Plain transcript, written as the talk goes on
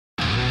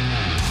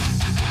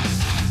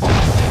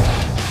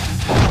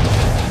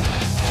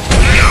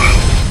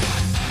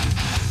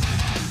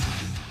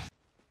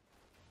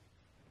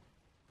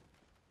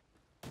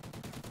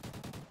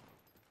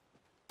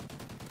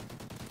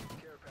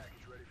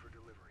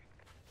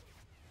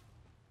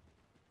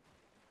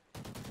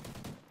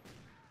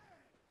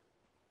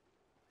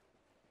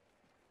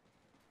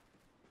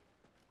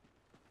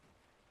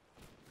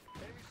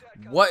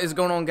What is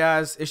going on,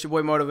 guys? It's your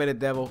boy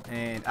MotivatedDevil,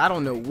 and I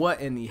don't know what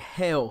in the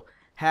hell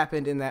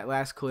happened in that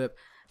last clip.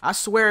 I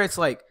swear it's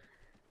like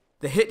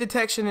the hit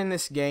detection in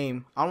this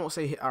game, I won't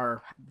say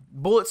our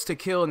bullets to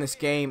kill in this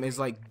game is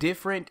like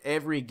different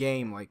every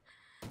game. Like,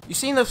 you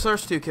seen the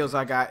first two kills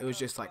I got, it was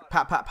just like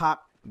pop, pop,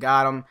 pop,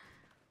 got him.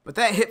 But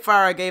that hip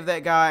fire I gave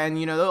that guy, and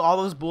you know, all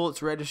those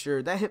bullets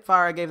registered, that hip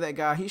fire I gave that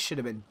guy, he should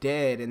have been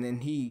dead. And then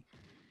he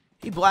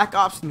Black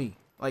Ops'd me.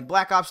 Like,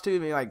 Black Ops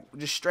 2'd me, like,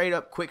 just straight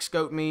up quick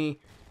scoped me.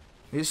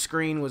 His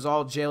screen was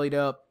all jellied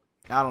up.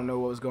 I don't know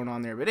what was going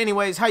on there. But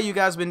anyways, how you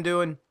guys been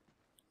doing?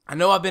 I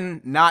know I've been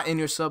not in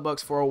your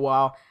Subbucks for a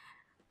while.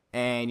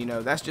 And, you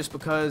know, that's just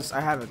because I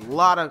have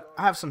I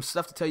have some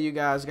stuff to tell you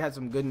guys. I had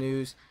some good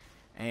news.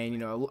 And, you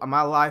know,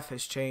 my life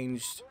has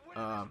changed.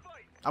 I'm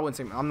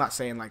not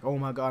saying like, oh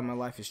my God, my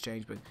life has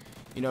changed. But,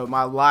 you know,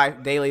 my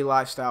daily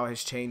lifestyle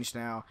has changed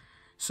now.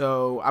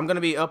 So I'm going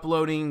to be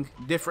uploading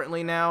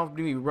differently now.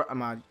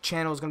 My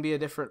channel is going to be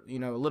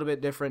a little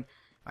bit different.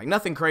 Like,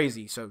 nothing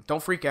crazy, so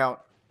don't freak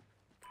out.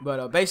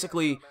 But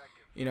basically,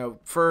 you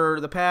know, for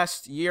the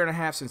past year and a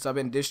half since I've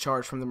been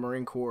discharged from the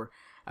Marine Corps,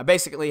 I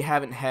basically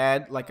haven't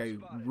had like a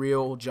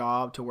real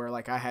job to where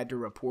like I had to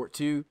report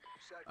to.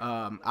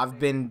 I've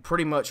been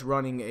pretty much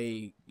running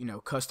a, you know,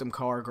 custom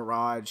car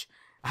garage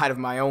out of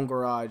my own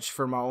garage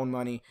for my own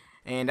money.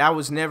 And I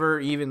was never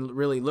even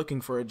really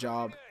looking for a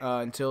job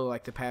until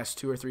like the past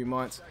 2 or 3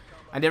 months.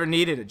 I never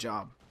needed a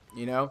job,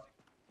 you know.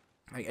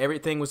 Like,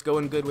 everything was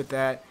going good with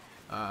that.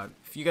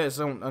 If you guys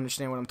don't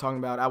understand what I'm talking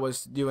about, I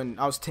was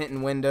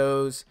tinting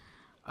windows,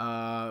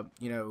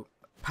 you know,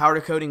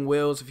 powder coating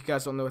wheels. If you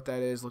guys don't know what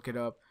that is, look it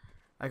up.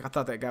 Like, I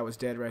thought that guy was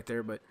dead right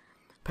there, but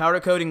powder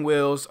coating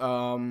wheels.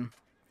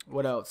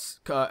 What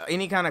else?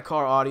 Any kind of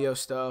car audio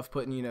stuff,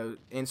 putting, you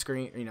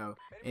know,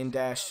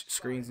 in-dash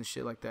screens and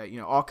shit like that, you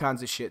know, all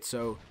kinds of shit.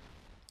 So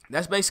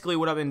that's basically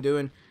what I've been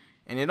doing.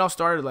 And it all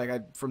started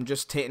like from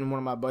just tinting one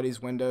of my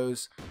buddy's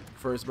windows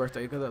for his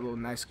birthday. Got that little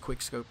nice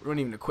quick scope. It wasn't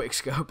even a quick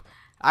scope.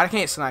 I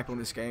can't snipe on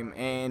this game,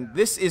 and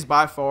this is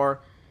by far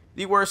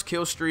the worst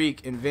kill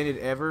streak invented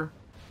ever.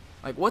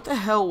 Like, what the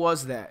hell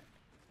was that?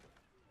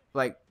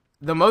 Like,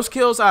 the most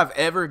kills I've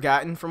ever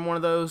gotten from one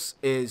of those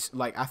is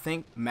like, I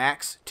think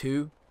max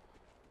 2.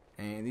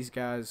 And these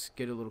guys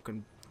get a little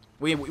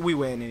we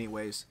win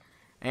anyways.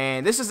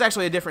 And this is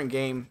actually a different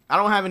game. I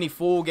don't have any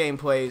full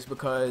gameplays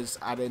because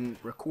I didn't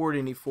record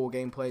any full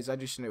gameplays. I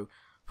just, you know,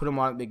 put them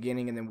on at the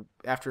beginning, and then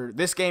after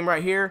this game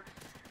right here,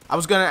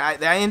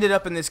 I ended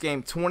up in this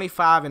game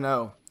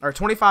 25-0 or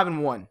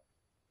 25-1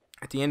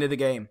 at the end of the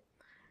game.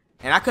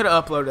 And I could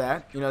have uploaded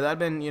that. You know, that'd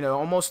been, you know,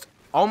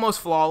 almost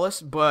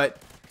flawless,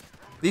 but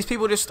these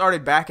people just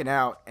started backing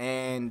out,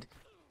 and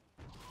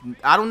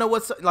I don't know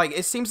what's like,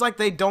 it seems like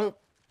they don't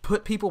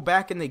put people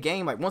back in the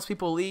game. Like, once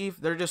people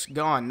leave, they're just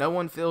gone. No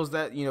one fills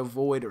that, you know,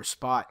 void or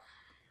spot.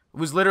 I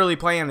was literally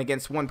playing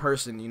against one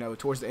person, you know,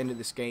 towards the end of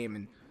this game,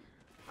 and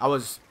I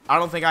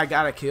don't think I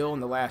got a kill in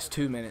the last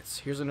 2 minutes.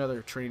 Here's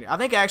another Trinity. I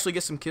think I actually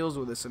get some kills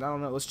with this, and I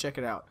don't know. Let's check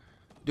it out.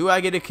 Do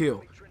I get a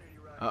kill?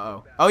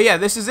 Uh-oh. Oh, yeah,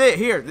 this is it.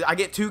 Here, I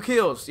get 2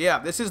 kills. Yeah,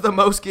 this is the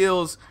most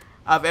kills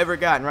I've ever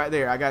gotten right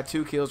there. I got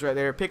 2 kills right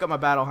there. Pick up my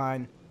battle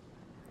hind.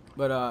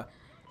 But,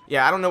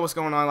 yeah, I don't know what's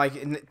going on.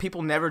 Like,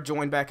 people never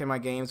join back in my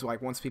games, like,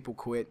 once people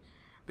quit.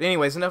 But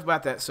anyways, enough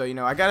about that. So, you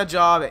know, I got a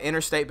job at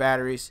Interstate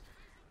Batteries,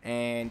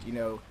 and, you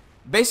know,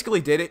 basically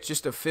did it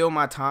just to fill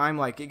my time.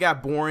 Like, it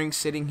got boring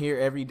sitting here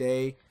every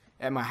day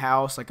at my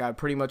house. Like, I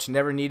pretty much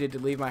never needed to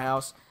leave my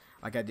house.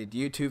 Like, I did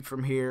YouTube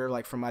from here,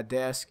 like, from my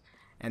desk.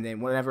 And then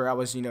whenever I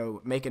was, you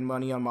know, making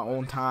money on my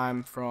own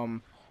time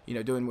from, you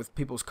know, doing with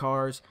people's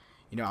cars,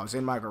 you know, I was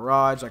in my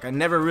garage. Like, I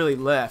never really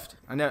left.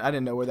 I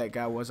didn't know where that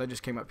guy was. I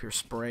just came up here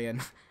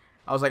spraying.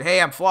 I was like,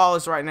 hey, I'm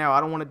flawless right now.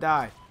 I don't want to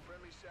die.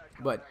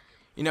 But,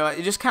 you know,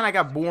 it just kind of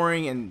got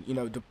boring and, you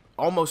know,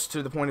 almost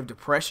to the point of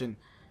depression,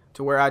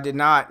 to where I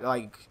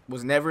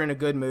was never in a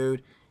good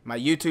mood. My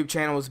YouTube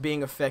channel was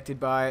being affected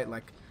by it.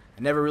 Like,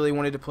 I never really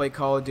wanted to play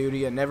Call of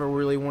Duty. I never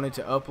really wanted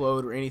to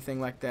upload or anything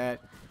like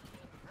that.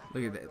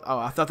 Look at that. Oh,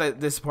 I thought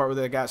that this part where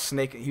the guy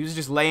snake, he was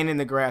just laying in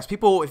the grass.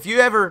 People, if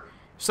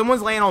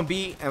someone's laying on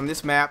B on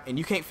this map and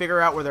you can't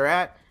figure out where they're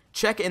at,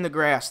 check in the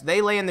grass.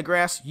 They lay in the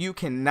grass. You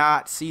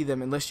cannot see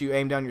them unless you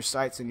aim down your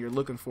sights and you're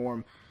looking for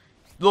them.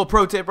 Little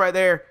pro tip right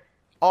there.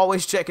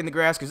 Always check in the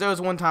grass, because there was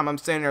one time I'm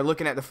standing there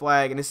looking at the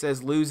flag and it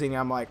says losing.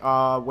 I'm like,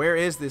 where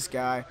is this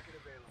guy?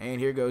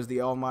 And here goes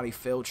the almighty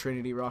failed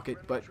Trinity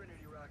rocket. But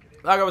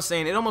like I was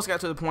saying, it almost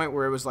got to the point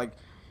where it was like,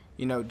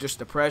 you know, just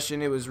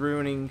depression. It was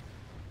ruining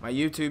my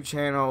YouTube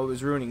channel. It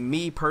was ruining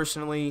me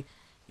personally.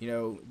 You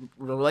know,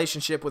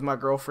 relationship with my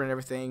girlfriend and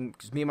everything,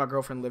 because me and my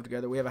girlfriend live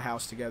together. We have a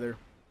house together.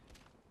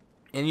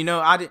 And, you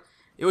know,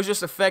 it was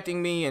just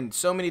affecting me in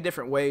so many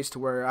different ways, to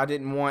where I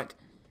didn't want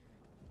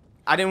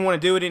to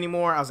do it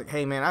anymore. I was like,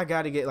 hey, man, I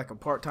got to get like a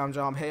part-time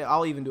job. Hey,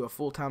 I'll even do a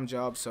full-time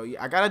job. So,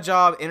 yeah, I got a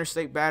job,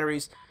 Interstate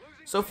Batteries.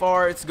 So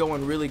far, it's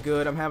going really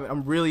good.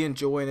 I'm really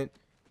enjoying it.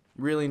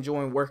 Really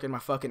enjoying working my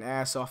fucking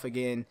ass off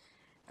again.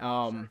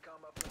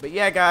 But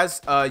yeah,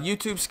 guys,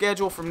 YouTube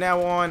schedule from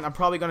now on, I'm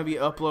probably going to be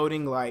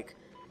uploading like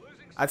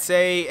I'd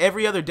say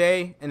every other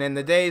day, and then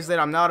the days that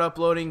I'm not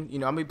uploading, you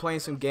know, I'll be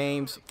playing some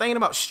games. I'm thinking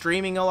about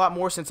streaming a lot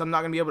more since I'm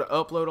not going to be able to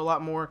upload a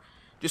lot more.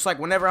 Just like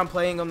whenever I'm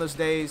playing on those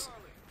days,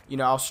 you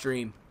know, I'll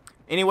stream.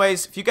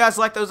 Anyways, if you guys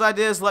like those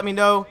ideas, let me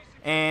know.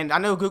 And I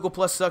know Google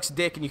Plus sucks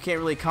dick and you can't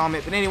really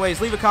comment. But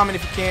anyways, leave a comment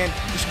if you can.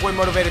 This is your boy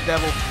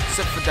MotivatedDevil.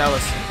 Sip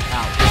Fidelis.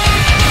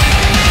 Out.